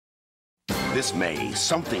This May,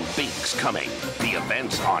 something big's coming. The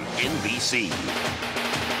events on NBC.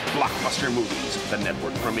 Blockbuster movies, the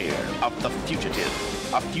network premiere of The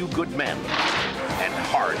Fugitive, A Few Good Men, and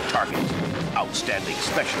Hard Target. Outstanding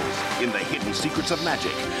specials in the hidden secrets of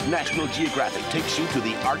magic. National Geographic takes you to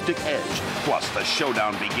the Arctic edge. Plus, the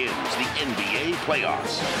showdown begins, the NBA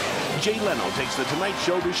playoffs. Jay Leno takes The Tonight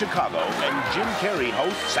Show to Chicago, and Jim Carrey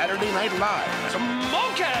hosts Saturday Night Live.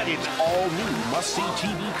 Smoke it! It's all new must-see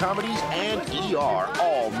TV comedies and ER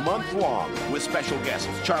all month long with special guests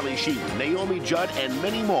Charlie Sheen, Naomi Judd, and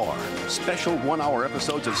many more. Special one-hour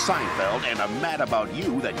episodes of Seinfeld and a Mad About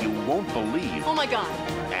You that you won't believe. Oh my God.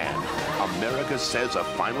 And America says a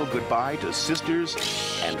final goodbye to Sisters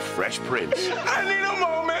and Fresh Prince. I need a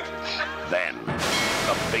moment. Then,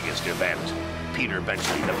 the biggest event. Peter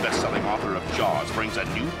Benchley, the best-selling author of Jaws, brings a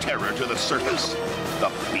new terror to the surface.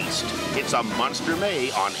 The Beast. It's a Monster May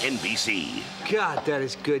on NBC. God, that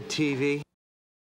is good TV.